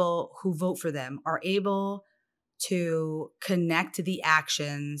the people who vote for them are able to connect the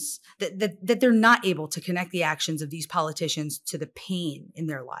actions, that they're not able to connect the actions of these politicians to the pain in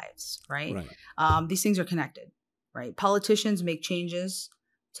their lives, right? These things are connected, right? Politicians make changes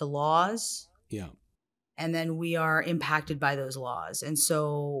to laws. And then we are impacted by those laws. And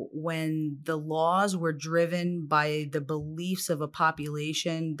so when the laws were driven by the beliefs of a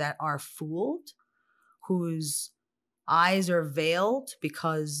population that are fooled, whose eyes are veiled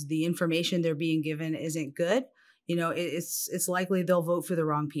because the information they're being given isn't good, it's likely they'll vote for the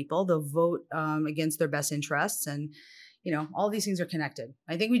wrong people. They'll vote against their best interests. And, all these things are connected.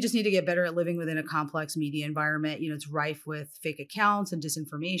 I think we just need to get better at living within a complex media environment. It's rife with fake accounts and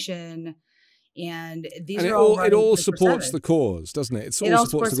disinformation. And these it are all all supports the cause, doesn't it? It all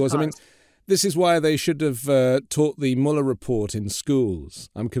supports the cause. I mean, this is why they should have taught the Mueller report in schools.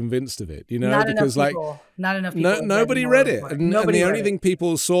 I'm convinced of it, because not enough people. Nobody read it. And the only thing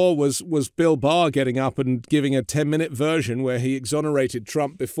people saw was Bill Barr getting up and giving a 10-minute version where he exonerated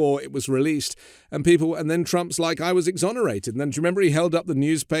Trump before it was released. And then Trump's like, I was exonerated. And then do you remember he held up the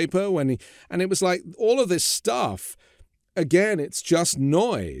newspaper and it was like all of this stuff. Again, it's just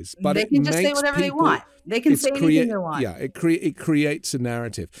noise, but they can just say whatever they want. They can say anything they want. Yeah, it creates a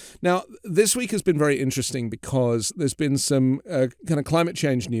narrative. Now, this week has been very interesting because there's been some kind of climate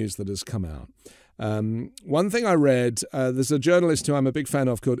change news that has come out. One thing I read, there's a journalist who I'm a big fan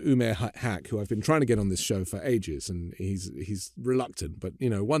of called Umair Haque, who I've been trying to get on this show for ages, and he's reluctant, but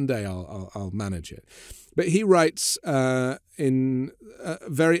one day I'll manage it. But he writes in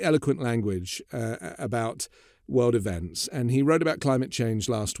very eloquent language about world events, and he wrote about climate change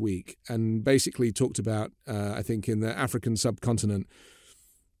last week and basically talked about I think in the African subcontinent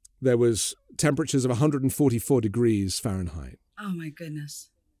there was temperatures of 144 degrees Fahrenheit. Oh my goodness.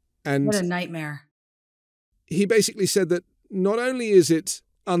 And what a nightmare. He basically said that not only is it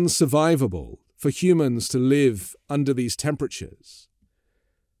unsurvivable for humans to live under these temperatures,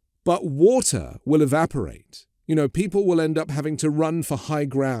 but water will evaporate. People will end up having to run for high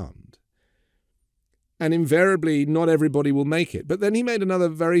ground. And invariably, not everybody will make it. But then he made another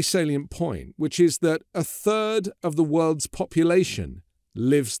very salient point, which is that a third of the world's population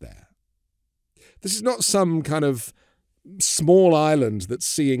lives there. This is not some kind of small island that's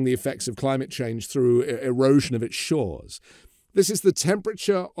seeing the effects of climate change through erosion of its shores. This is the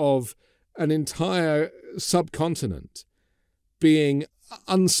temperature of an entire subcontinent being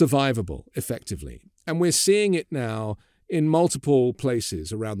unsurvivable, effectively. And we're seeing it now in multiple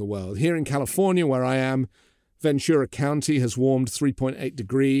places around the world. Here in California, where I am, Ventura County has warmed 3.8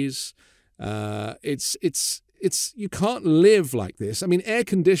 degrees. It's you can't live like this. I mean, air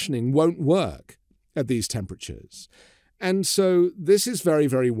conditioning won't work at these temperatures. And so this is very,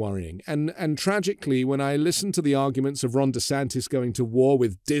 very worrying. And tragically, when I listen to the arguments of Ron DeSantis going to war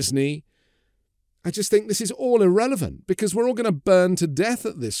with Disney, I just think this is all irrelevant because we're all going to burn to death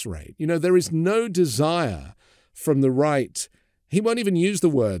at this rate. There is no desire from the right. He won't even use the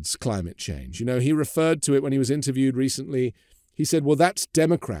words climate change. He referred to it when he was interviewed recently. He said, well, that's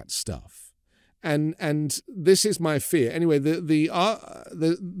Democrat stuff. And this is my fear. Anyway,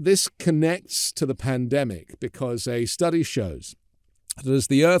 this connects to the pandemic because a study shows that as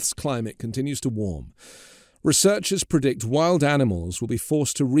the Earth's climate continues to warm, researchers predict wild animals will be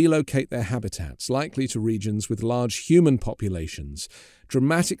forced to relocate their habitats, likely to regions with large human populations,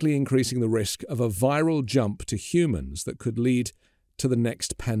 dramatically increasing the risk of a viral jump to humans that could lead to the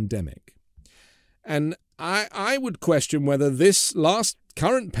next pandemic. And I would question whether this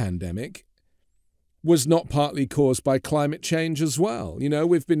current pandemic was not partly caused by climate change as well.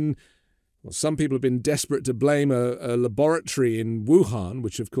 Some people have been desperate to blame a laboratory in Wuhan,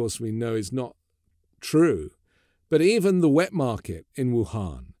 which of course we know is not true. But even the wet market in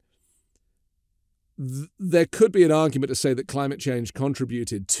Wuhan, there could be an argument to say that climate change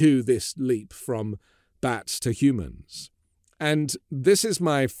contributed to this leap from bats to humans. And this is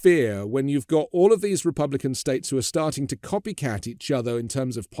my fear when you've got all of these Republican states who are starting to copycat each other in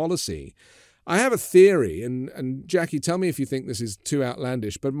terms of policy. I have a theory, and Jackie, tell me if you think this is too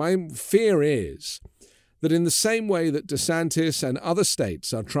outlandish, but my fear is that in the same way that DeSantis and other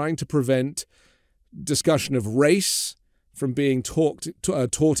states are trying to prevent discussion of race from being taught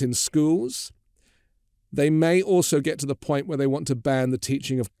in schools, they may also get to the point where they want to ban the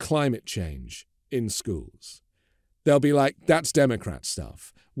teaching of climate change in schools. They'll be like, that's Democrat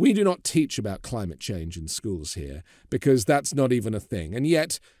stuff. We do not teach about climate change in schools here because that's not even a thing. And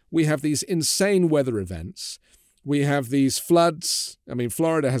yet we have these insane weather events. We have these floods. I mean,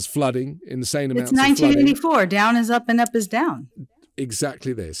 Florida has flooding, insane amounts of flooding. It's 1984. Down is up and up is down.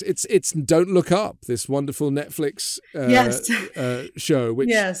 Exactly this. It's Don't Look Up, this wonderful Netflix show. Which,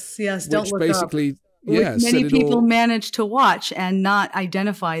 yes, Don't Look basically, Up. Which many people manage to watch and not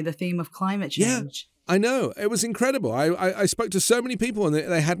identify the theme of climate change. Yeah, I know. It was incredible. I spoke to so many people and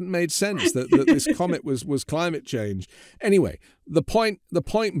they hadn't made sense that this comet was climate change. Anyway, the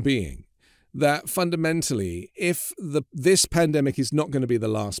point being that fundamentally, if this pandemic is not going to be the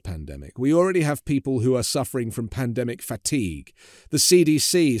last pandemic, we already have people who are suffering from pandemic fatigue. The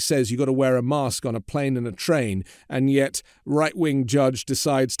CDC says you've got to wear a mask on a plane and a train, and yet right-wing judge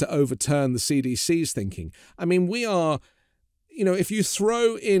decides to overturn the CDC's thinking. I mean, we are, if you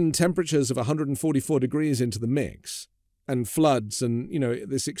throw in temperatures of 144 degrees into the mix, and floods and,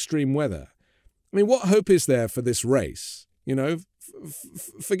 this extreme weather. I mean, what hope is there for this race?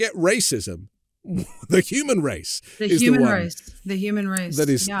 Forget racism. The human race is the human race that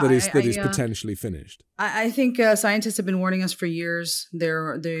is potentially finished. I think scientists have been warning us for years.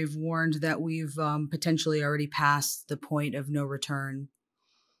 They've warned that we've potentially already passed the point of no return.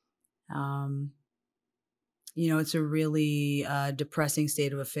 It's a really depressing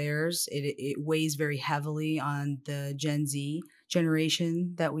state of affairs. It weighs very heavily on the Gen Z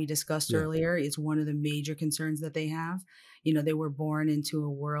generation that we discussed earlier. It's one of the major concerns that they have. They were born into a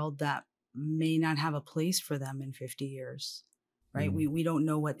world that may not have a place for them in 50 years, right? We don't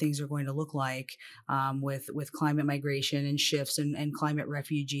know what things are going to look like with climate migration and shifts and climate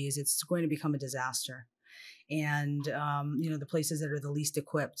refugees. It's going to become a disaster. And, the places that are the least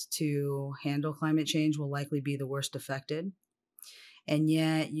equipped to handle climate change will likely be the worst affected. And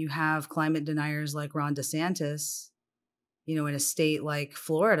yet you have climate deniers like Ron DeSantis, in a state like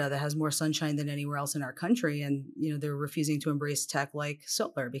Florida that has more sunshine than anywhere else in our country. And, they're refusing to embrace tech like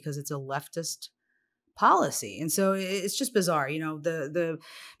solar because it's a leftist policy. And so it's just bizarre. The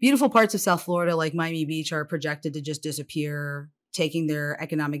beautiful parts of South Florida, like Miami Beach, are projected to just disappear, taking their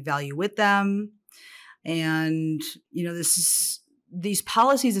economic value with them. And, these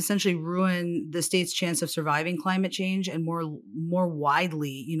policies essentially ruin the state's chance of surviving climate change. And more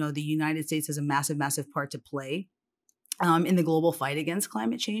widely, the United States has a massive, massive part to play in the global fight against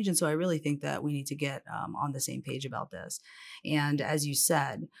climate change. And so I really think that we need to get on the same page about this. And as you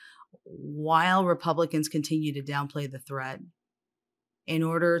said, while Republicans continue to downplay the threat in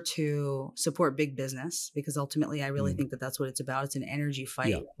order to support big business, because ultimately I really think that that's what it's about. It's an energy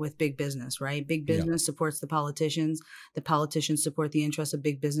fight with big business, right? Big business supports the politicians support the interests of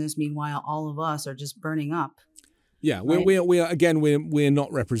big business. Meanwhile, all of us are just burning up. Yeah, right? we're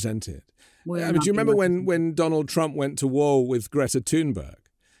not represented. Do you remember when Donald Trump went to war with Greta Thunberg?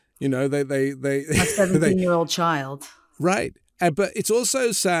 They a 17-year-old child. Right. But it's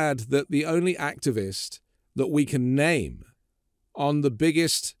also sad that the only activist that we can name on the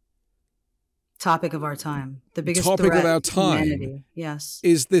biggest topic of our time, the biggest topic threat of our time, humanity. Yes,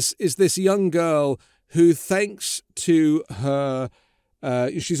 is this young girl who, thanks to her,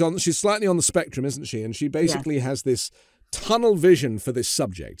 she's slightly on the spectrum, isn't she? And she basically has this tunnel vision for this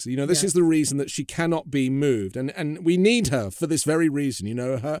subject. This is the reason that she cannot be moved, and we need her for this very reason.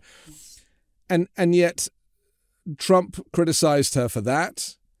 Her, and yet Trump criticized her for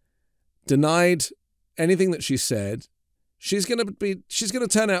that, denied anything that she said. She's going to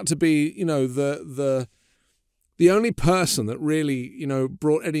turn out to be, the only person that really,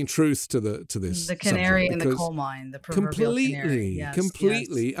 brought any truth to this. The canary in the coal mine, the proverbial canary. Yes,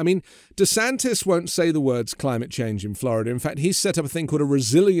 completely. Yes. I mean, DeSantis won't say the words climate change in Florida. In fact, he's set up a thing called a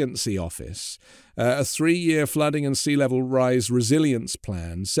resiliency office, a 3-year flooding and sea level rise resilience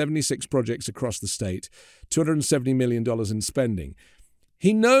plan, 76 projects across the state, $270 million in spending.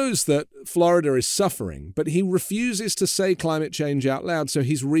 He knows that Florida is suffering, but he refuses to say climate change out loud. So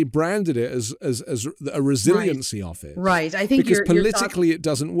he's rebranded it as a resiliency office. Right. I think because politically it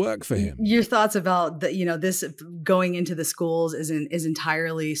doesn't work for him. Your thoughts about this going into the schools is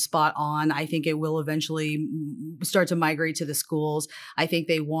entirely spot on. I think it will eventually start to migrate to the schools. I think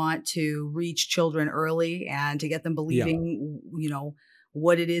they want to reach children early and to get them believing,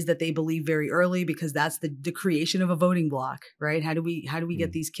 what it is that they believe very early, because that's the creation of a voting bloc, right? How do we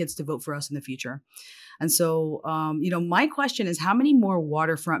get these kids to vote for us in the future? And so, my question is, how many more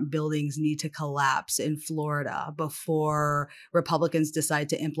waterfront buildings need to collapse in Florida before Republicans decide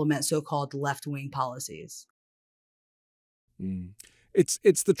to implement so-called left-wing policies?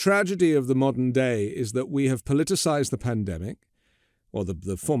 It's the tragedy of the modern day is that we have politicized the pandemic. Or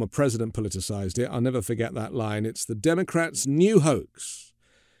the former president politicized it. I'll never forget that line. It's the Democrats' new hoax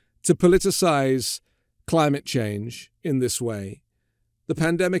to politicize climate change in this way. The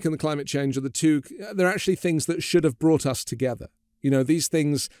pandemic and the climate change are they're actually things that should have brought us together. These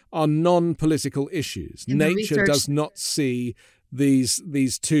things are non-political issues. Nature does not see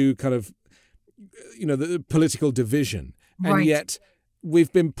these two kind of, the political division. Right. And yet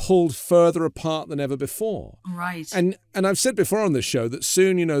we've been pulled further apart than ever before. Right. And I've said before on this show that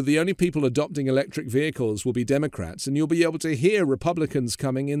soon, the only people adopting electric vehicles will be Democrats, and you'll be able to hear Republicans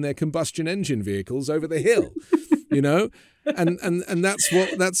coming in their combustion engine vehicles over the hill, and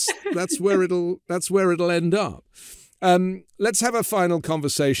that's where it'll end up. Let's have a final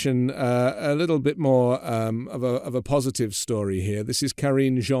conversation, a little bit more of a positive story here. This is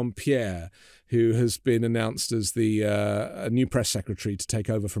Karine Jean-Pierre, who has been announced as the new press secretary to take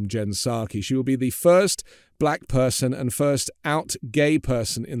over from Jen Psaki. She will be the first black person and first out gay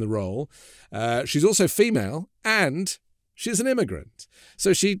person in the role. She's also female, and She's an immigrant.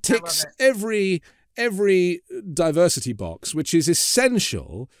 So she ticks every diversity box, which is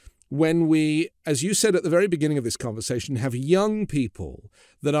essential when we, as you said at the very beginning of this conversation, have young people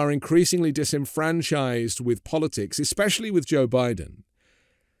that are increasingly disenfranchised with politics, especially with Joe Biden.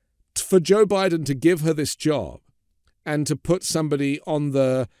 For Joe Biden to give her this job and to put somebody on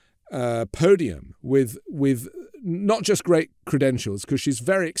the podium with not just great credentials, because she's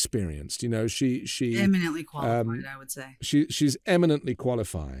very experienced, she eminently qualified, I would say. She's eminently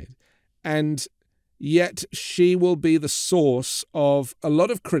qualified, and yet she will be the source of a lot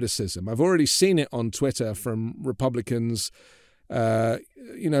of criticism. I've already seen it on Twitter from Republicans,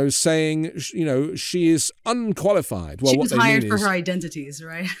 saying, she is unqualified. Well, she was hired for her identities,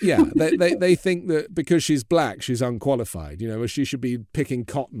 right? Yeah, they think that because she's black, she's unqualified. She should be picking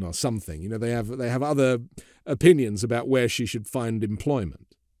cotton or something. They have other opinions about where she should find employment.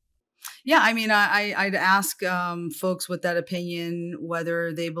 Yeah, I mean, I'd ask folks with that opinion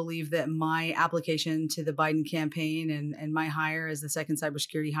whether they believe that my application to the Biden campaign and my hire as the second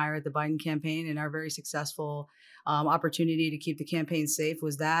cybersecurity hire at the Biden campaign and our very successful opportunity to keep the campaign safe,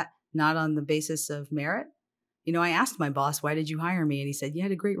 was that not on the basis of merit? I asked my boss, why did you hire me? And he said, you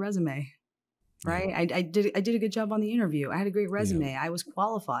had a great resume, right? Yeah. I did a good job on the interview. I had a great resume. Yeah. I was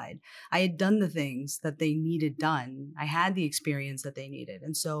qualified. I had done the things that they needed done. I had the experience that they needed.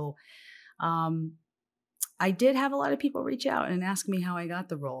 And so I did have a lot of people reach out and ask me how I got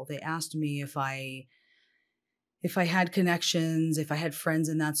the role. They asked me if I had connections, if I had friends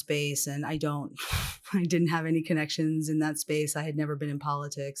in that space, and I didn't have any connections in that space. I had never been in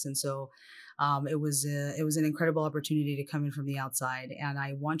politics. And so it was an incredible opportunity to come in from the outside. And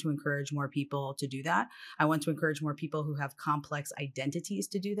I want to encourage more people to do that. I want to encourage more people who have complex identities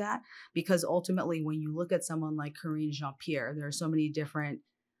to do that, because ultimately, when you look at someone like Karine Jean-Pierre, there are so many different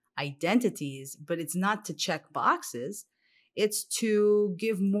identities, but it's not to check boxes. It's to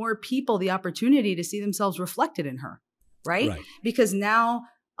give more people the opportunity to see themselves reflected in her, right? Because now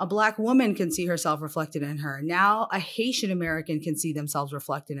a Black woman can see herself reflected in her. Now a Haitian American can see themselves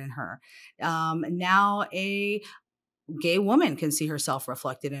reflected in her. Now a gay woman can see herself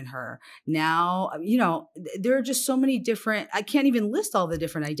reflected in her. Now, there are just so many different, I can't even list all the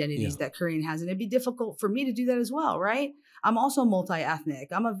different identities that Karine has. And it'd be difficult for me to do that as well, right? I'm also multi-ethnic.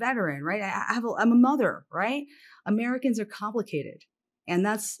 I'm a veteran, right? I'm a mother, right? Americans are complicated. And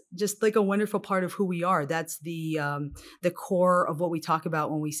that's just like a wonderful part of who we are. That's the core of what we talk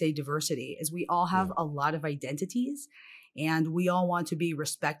about when we say diversity, is we all have a lot of identities. And we all want to be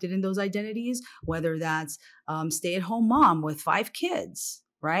respected in those identities, whether that's stay-at-home mom with 5 kids,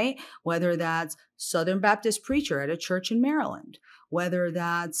 right? Whether that's Southern Baptist preacher at a church in Maryland, whether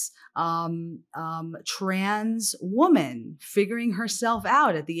that's trans woman figuring herself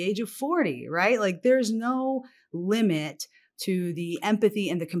out at the age of 40, right? Like, there's no limit to the empathy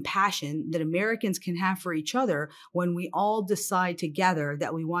and the compassion that Americans can have for each other when we all decide together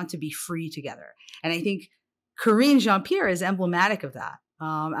that we want to be free together. And I think Karine Jean-Pierre is emblematic of that.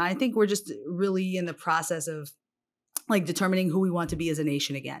 I think we're just really in the process of determining who we want to be as a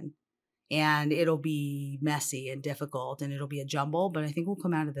nation again. And it'll be messy and difficult and it'll be a jumble, but I think we'll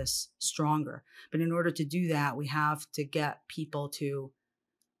come out of this stronger. But in order to do that, we have to get people to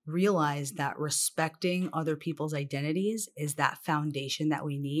realize that respecting other people's identities is that foundation that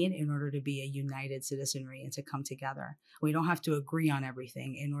we need in order to be a united citizenry and to come together. We don't have to agree on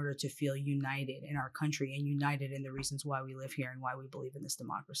everything in order to feel united in our country and united in the reasons why we live here and why we believe in this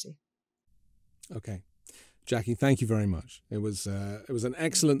democracy. Okay. Jackie, thank you very much. It was an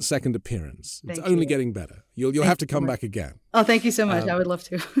excellent second appearance. It's Thank only you. getting better. You'll have to come back again. Oh, thank you so much. I would love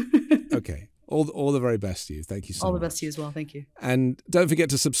to. Okay. All the very best to you. Thank you so much. All the best to you as well. Thank you. And don't forget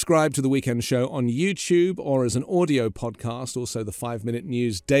to subscribe to The Weekend Show on YouTube or as an audio podcast. Also, the 5 Minute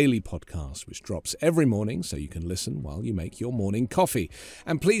News Daily podcast, which drops every morning so you can listen while you make your morning coffee.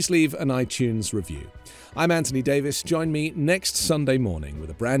 And please leave an iTunes review. I'm Anthony Davis. Join me next Sunday morning with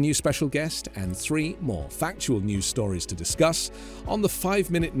a brand new special guest and 3 more factual news stories to discuss on the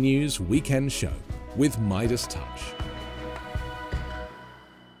 5 Minute News Weekend Show with Midas Touch.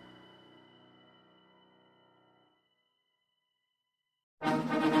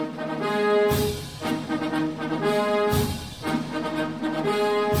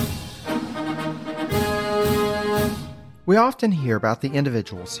 We often hear about the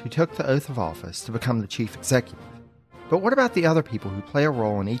individuals who took the oath of office to become the chief executive. But what about the other people who play a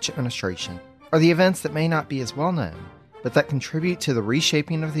role in each administration, or the events that may not be as well known, but that contribute to the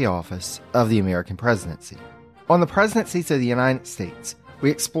reshaping of the office of the American presidency? On the Presidencies of the United States,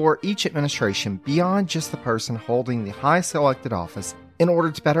 we explore each administration beyond just the person holding the highest elected office in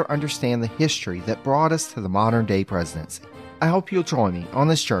order to better understand the history that brought us to the modern-day presidency. I hope you'll join me on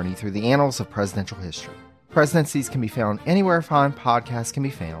this journey through the annals of presidential history. Presidencies can be found anywhere fine podcasts can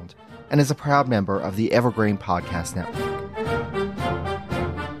be found, and is a proud member of the Evergreen Podcast Network.